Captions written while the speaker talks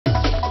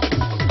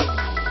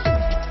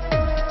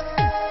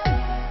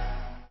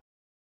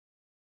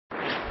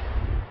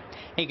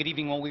Hey, good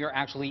evening. Well, we are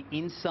actually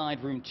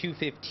inside room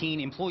 215.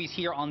 Employees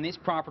here on this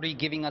property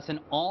giving us an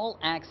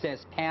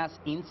all-access pass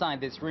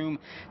inside this room.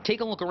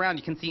 Take a look around.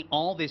 You can see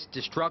all this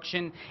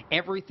destruction,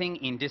 everything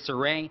in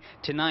disarray.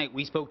 Tonight,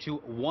 we spoke to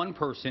one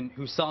person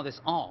who saw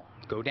this all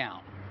go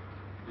down.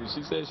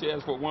 She said she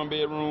asked for one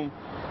bedroom,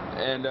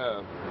 and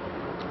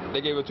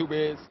they gave her 2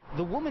 beds.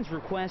 The woman's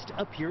request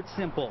appeared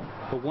simple,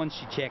 but once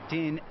she checked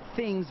in,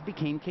 things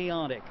became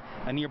chaotic.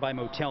 A nearby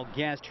motel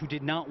guest who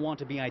did not want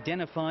to be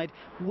identified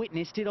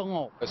witnessed it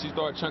all. She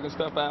started chunking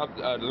stuff out,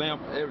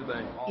 lamp,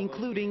 everything.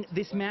 Including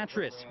this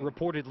mattress,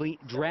 reportedly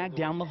dragged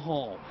down the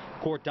hall.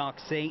 Court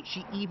docs say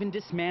she even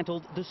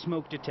dismantled the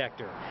smoke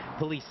detector.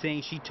 Police say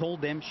she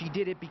told them she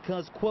did it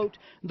because, quote,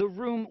 the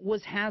room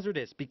was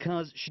hazardous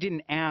because she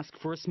didn't ask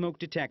for a smoke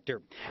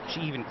detector.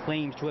 She even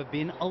claims to have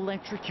been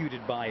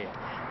electrocuted by it.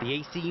 The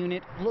AC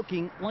unit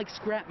looking like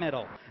scrap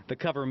metal. The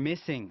cover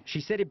missing.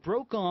 She said it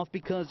broke off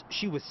because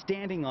she was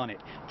standing on it,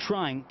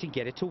 trying to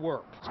get it to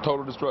work. It's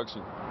total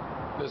destruction.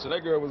 Listen,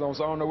 that girl was on,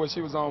 so I don't know what she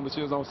was on, but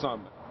she was on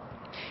something.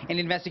 And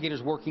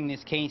investigators working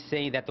this case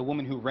say that the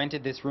woman who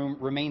rented this room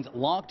remains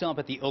locked up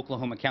at the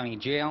Oklahoma County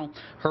Jail.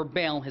 Her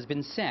bail has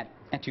been set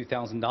at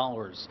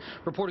 $2,000.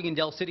 Reporting in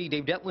Del City,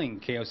 Dave Detling,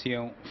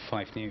 KOCO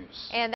 5 News.